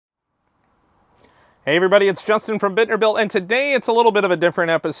Hey everybody, it's Justin from Bittner Built, and today it's a little bit of a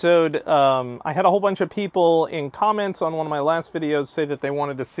different episode. I had a whole bunch of people in comments on one of my last videos say that they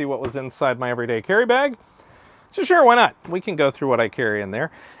wanted to see what was inside my everyday carry bag. So sure, why not? We can go through what I carry in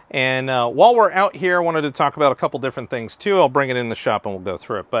there. And while we're out here, I wanted to talk about a couple different things too. I'll bring it in the shop and we'll go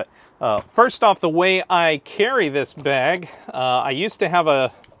through it. But first off, the way I carry this bag, I used to have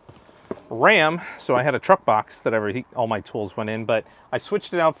a Ram, so I had a truck box that all my tools went in, but I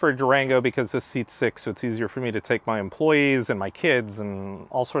switched it out for a Durango because this seats 6, so it's easier for me to take my employees and my kids and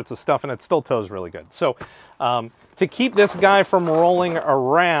all sorts of stuff, and it still tows really good. So to keep this guy from rolling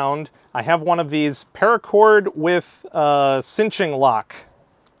around, I have one of these paracord with cinching lock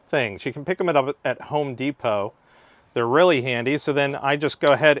things. You can pick them up at Home Depot. They're really handy, so then I just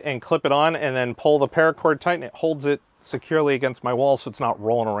go ahead and clip it on and then pull the paracord tight, and it holds it securely against my wall so it's not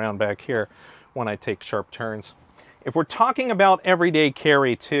rolling around back here when I take sharp turns. If we're talking about everyday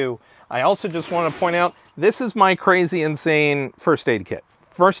carry too, I also just want to point out this is my crazy insane first aid kit.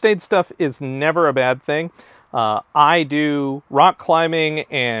 First aid stuff is never a bad thing. I do rock climbing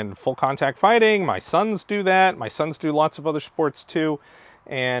and full contact fighting. My sons do that. My sons do lots of other sports too.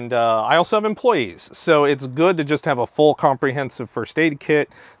 And I also have employees, so it's good to just have a full comprehensive first aid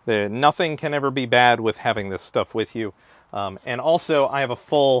kit. Nothing can ever be bad with having this stuff with you. And also I have a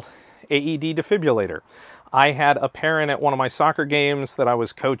full AED defibrillator. I had a parent at one of my soccer games that I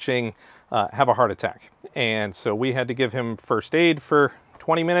was coaching have a heart attack. And so we had to give him first aid for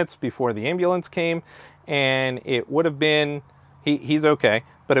 20 minutes before the ambulance came. And it would have been, he's okay,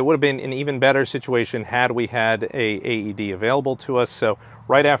 but it would have been an even better situation had we had a AED available to us. So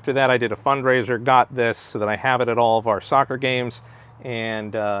right after that, I did a fundraiser, got this so that I have it at all of our soccer games,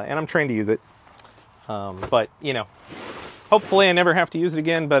 and I'm trained to use it. But, you know, hopefully I never have to use it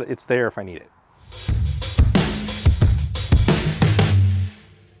again, but it's there if I need it.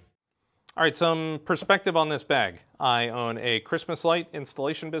 All right, some perspective on this bag. I own a Christmas light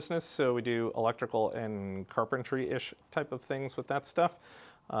installation business, so we do electrical and carpentry-ish type of things with that stuff.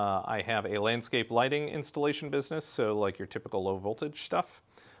 I have a landscape lighting installation business, so like your typical low voltage stuff,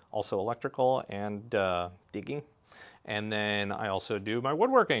 also electrical and digging. And then I also do my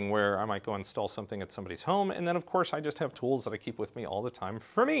woodworking, where I might go install something at somebody's home. And then of course I just have tools that I keep with me all the time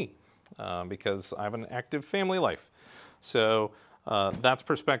for me, because I have an active family life. So that's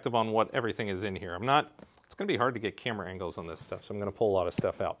perspective on what everything is in here. It's going to be hard to get camera angles on this stuff, so I'm going to pull a lot of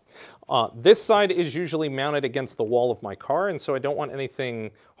stuff out. This side is usually mounted against the wall of my car, and so I don't want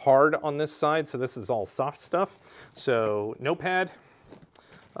anything hard on this side, so this is all soft stuff. So notepad,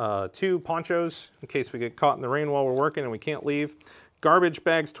 2 ponchos in case we get caught in the rain while we're working and we can't leave, garbage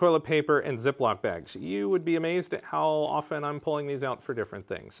bags, toilet paper, and Ziploc bags. You would be amazed at how often I'm pulling these out for different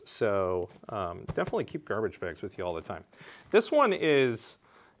things. So definitely keep garbage bags with you all the time. This one is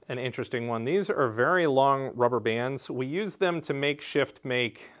an interesting one. These are very long rubber bands. We use them to make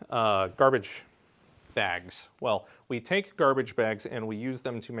garbage bags. Well, we take garbage bags and we use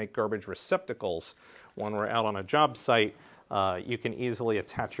them to make garbage receptacles. When we're out on a job site, you can easily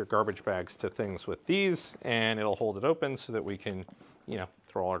attach your garbage bags to things with these, and it'll hold it open so that we can, you know,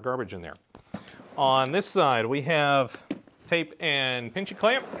 throw all our garbage in there. On this side, we have tape and pinchy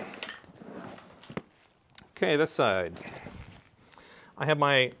clamp. Okay, this side. I have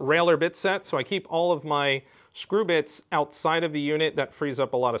my railer bit set, so I keep all of my screw bits outside of the unit. That frees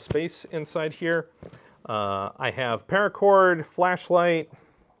up a lot of space inside here. I have paracord, flashlight,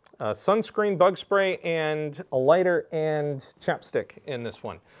 sunscreen, bug spray, and a lighter and chapstick in this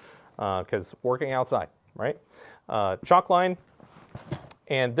one, because working outside, right? Chalk line.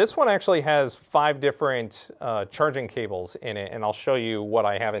 And this one actually has 5 different charging cables in it, and I'll show you what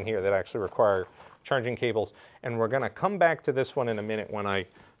I have in here that actually require charging cables. And we're going to come back to this one in a minute when I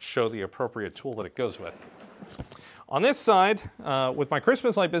show the appropriate tool that it goes with. On this side, with my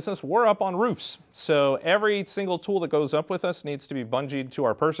Christmas light business, we're up on roofs. So every single tool that goes up with us needs to be bungeed to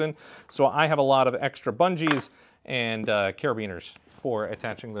our person. So I have a lot of extra bungees and carabiners for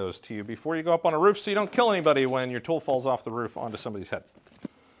attaching those to you before you go up on a roof, so you don't kill anybody when your tool falls off the roof onto somebody's head.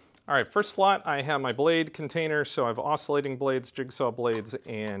 All right, first slot, I have my blade container. So I have oscillating blades, jigsaw blades,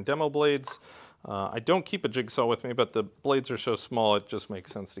 and demo blades. I don't keep a jigsaw with me, but the blades are so small it just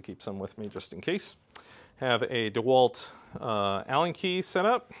makes sense to keep some with me just in case. Have a DeWalt Allen key set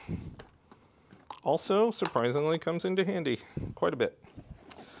up. Also, surprisingly, comes into handy quite a bit.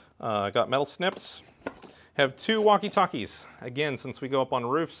 I got metal snips. Have 2 walkie-talkies. Again, since we go up on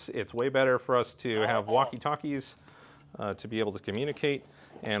roofs, it's way better for us to have walkie-talkies to be able to communicate.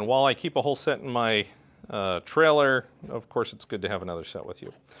 And while I keep a whole set in my trailer, of course it's good to have another set with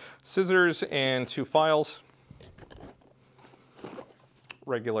you. Scissors and 2 files.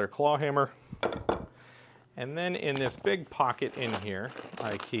 Regular claw hammer. And then in this big pocket in here,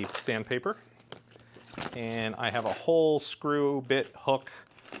 I keep sandpaper. And I have a whole screw, bit, hook,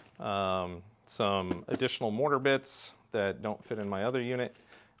 some additional mortar bits that don't fit in my other unit,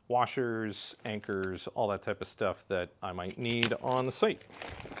 washers, anchors, all that type of stuff that I might need on the site.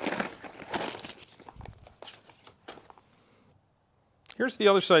 Here's the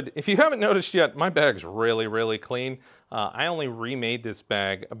other side. If you haven't noticed yet, my bag's really, really clean. I only remade this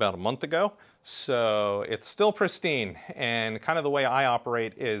bag about a month ago, so it's still pristine. And kind of the way I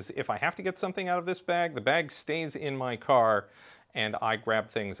operate is if I have to get something out of this bag, the bag stays in my car and I grab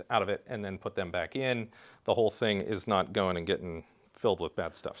things out of it and then put them back in. The whole thing is not going and getting filled with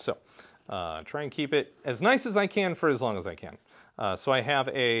bad stuff. So try and keep it as nice as I can for as long as I can. So I have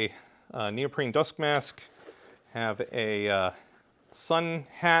a neoprene dust mask, have a sun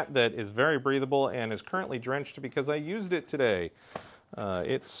hat that is very breathable and is currently drenched because I used it today.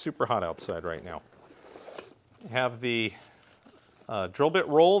 It's super hot outside right now. I have the drill bit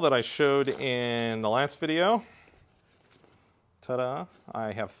roll that I showed in the last video. Ta-da!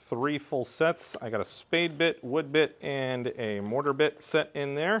 I have 3 full sets. I got a spade bit, wood bit, and a mortar bit set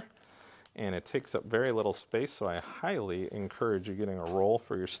in there. And it takes up very little space, so I highly encourage you getting a roll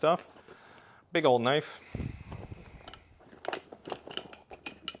for your stuff. Big old knife.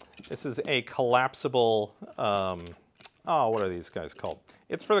 This is a collapsible, what are these guys called?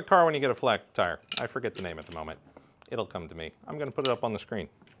 It's for the car when you get a flat tire. I forget the name at the moment. It'll come to me. I'm gonna put it up on the screen.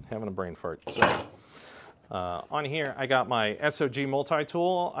 Having a brain fart, sorry. On here, I got my SOG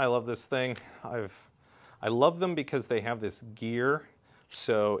multi-tool. I love this thing. I love them because they have this gear,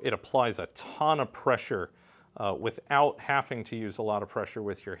 so it applies a ton of pressure without having to use a lot of pressure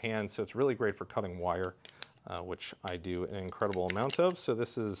with your hands. So it's really great for cutting wire, which I do an incredible amount of. So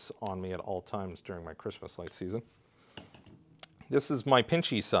this is on me at all times during my Christmas light season. This is my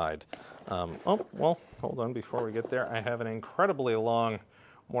pinchy side. Oh, well, hold on before we get there. I have an incredibly long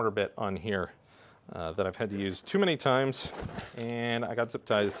mortar bit on here that I've had to use too many times, and I got zip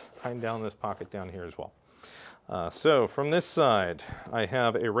ties hiding down in this pocket down here as well. So from this side, I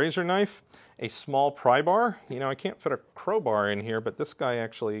have a razor knife, a small pry bar. You know, I can't fit a crowbar in here, but this guy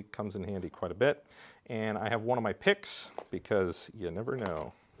actually comes in handy quite a bit. And I have one of my picks because you never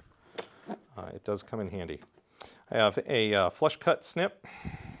know. It does come in handy. I have a flush cut snip,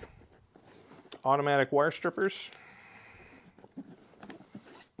 automatic wire strippers,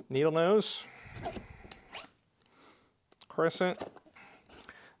 needle nose, crescent.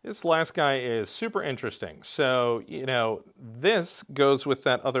 This last guy is super interesting. So, you know, this goes with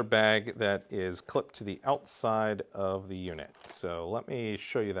that other bag that is clipped to the outside of the unit. So let me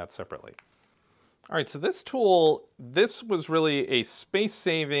show you that separately. All right, so this tool, this was really a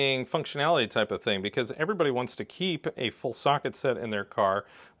space-saving functionality type of thing because everybody wants to keep a full socket set in their car,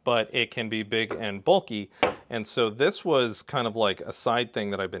 but it can be big and bulky. And so this was kind of like a side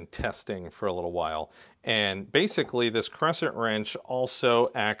thing that I've been testing for a little while. And basically this crescent wrench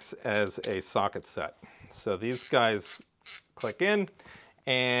also acts as a socket set. So these guys click in,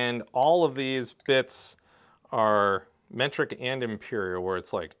 and all of these bits are metric and imperial, where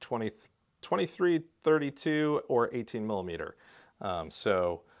it's like 23, 32, or 18 millimeter.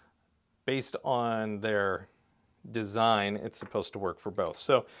 So based on their design, it's supposed to work for both.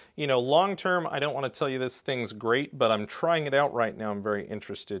 So, you know, long term, I don't want to tell you this thing's great, but I'm trying it out right now. I'm very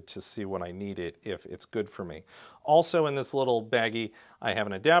interested to see when I need it, if it's good for me. Also in this little baggie, I have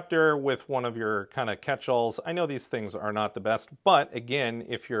an adapter with one of your kind of catch-alls. I know these things are not the best, but again,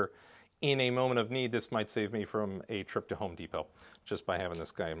 if you're in a moment of need, this might save me from a trip to Home Depot just by having this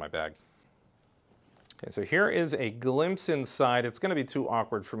guy in my bag. Okay, so here is a glimpse inside. It's going to be too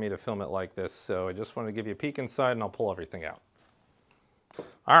awkward for me to film it like this, so I just wanted to give you a peek inside and I'll pull everything out.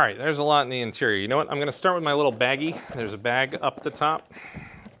 All right, there's a lot in the interior. You know what? I'm going to start with my little baggie. There's a bag up the top,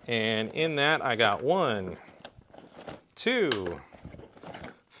 and in that I got 1, 2,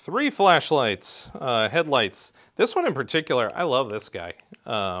 3 flashlights, headlights. This one in particular, I love this guy.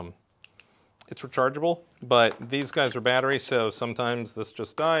 It's rechargeable, but these guys are battery, so sometimes this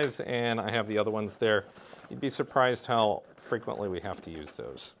just dies, and I have the other ones there. You'd be surprised how frequently we have to use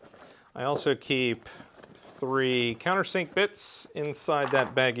those. I also keep 3 countersink bits inside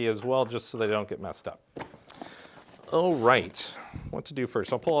that baggie as well, just so they don't get messed up. All right, what to do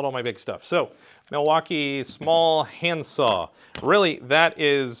first? I'll pull out all my big stuff. So, Milwaukee small handsaw. Really, that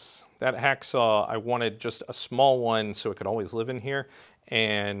hacksaw, I wanted just a small one so it could always live in here,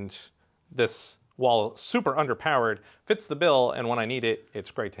 and this, while super underpowered, fits the bill, and when I need it,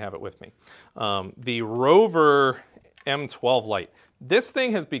 it's great to have it with me. The Rover M12 light. This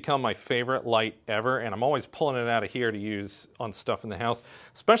thing has become my favorite light ever, and I'm always pulling it out of here to use on stuff in the house,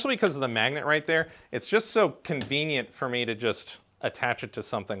 especially because of the magnet right there. It's just so convenient for me to just attach it to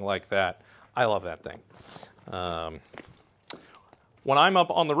something like that. I love that thing. When I'm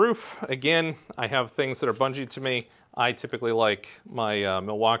up on the roof, again, I have things that are bungeed to me. I typically like my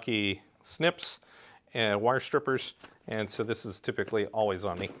Milwaukee snips and wire strippers, and so this is typically always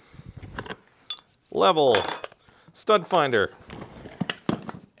on me. Level, stud finder,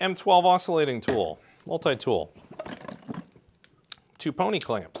 M12 oscillating tool, multi-tool, 2 pony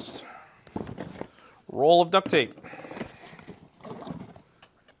clamps, roll of duct tape,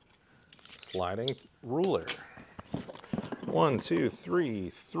 sliding ruler, 1, 2, 3,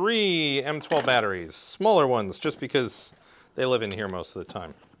 3 M12 batteries, smaller ones just because they live in here most of the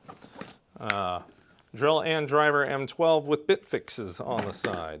time. Drill and driver M12 with bit fixes on the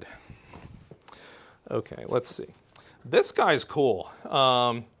side. Okay, let's see. This guy's cool.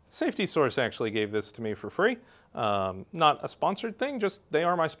 Safety Source actually gave this to me for free. Not a sponsored thing, just they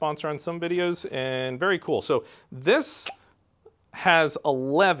are my sponsor on some videos, and very cool. So this has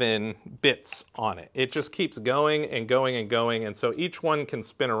 11 bits on it. It just keeps going and going and going, and so each one can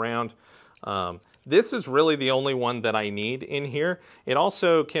spin around. This is really the only one that I need in here. It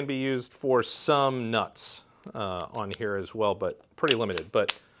also can be used for some nuts on here as well, but pretty limited.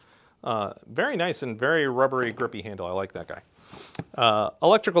 But very nice and very rubbery, grippy handle. I like that guy.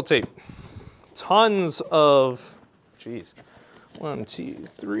 Electrical tape. Tons of, geez, 1, 2,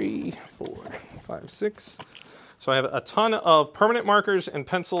 3, 4, 5, 6. So I have a ton of permanent markers and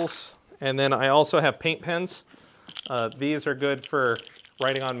pencils, and then I also have paint pens. These are good for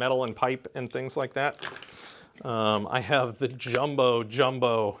writing on metal and pipe and things like that. I have the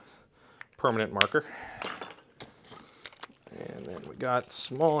jumbo permanent marker. And then we got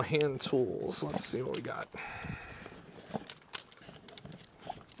small hand tools. Let's see what we got.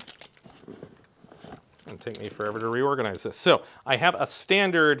 It'll take me forever to reorganize this. So I have a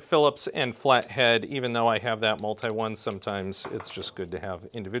standard Phillips and flathead, even though I have that multi one. Sometimes it's just good to have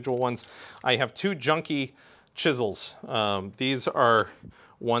individual ones. I have 2 junky chisels. These are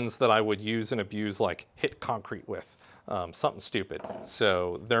ones that I would use and abuse, like hit concrete with, something stupid.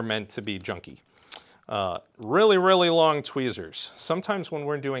 So they're meant to be junky. Really, really long tweezers. Sometimes when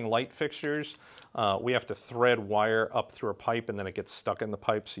we're doing light fixtures, we have to thread wire up through a pipe and then it gets stuck in the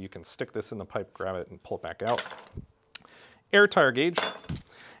pipe, so you can stick this in the pipe, grab it, and pull it back out. Air tire gauge,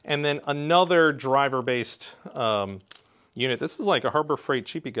 and then another driver-based unit. This is like a Harbor Freight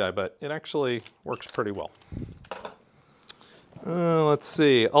cheapy guy, but it actually works pretty well. Let's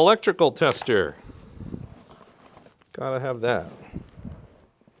see, electrical tester. Gotta have that.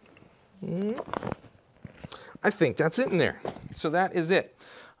 I think that's it in there. So that is it.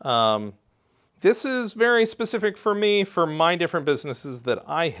 This is very specific for me, for my different businesses that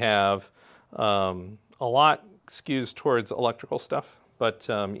I have. A lot skews towards electrical stuff, but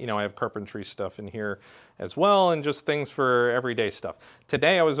you know, I have carpentry stuff in here as well, and just things for everyday stuff.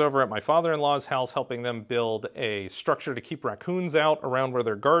 Today I was over at my father-in-law's house helping them build a structure to keep raccoons out around where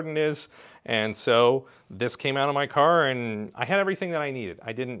their garden is, and so this came out of my car and I had everything that I needed.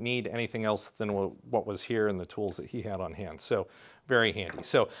 I didn't need anything else than what was here and the tools that he had on hand, so very handy.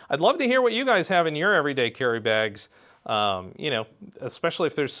 So I'd love to hear what you guys have in your everyday carry bags, you know, especially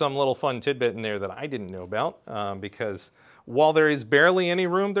if there's some little fun tidbit in there that I didn't know about, because while there is barely any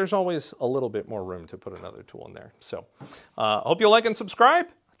room, there's always a little bit more room to put another tool in there. So I hope you'll like and subscribe.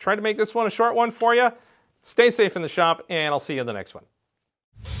 Try to make this one a short one for you. Stay safe in the shop, and I'll see you in the next one.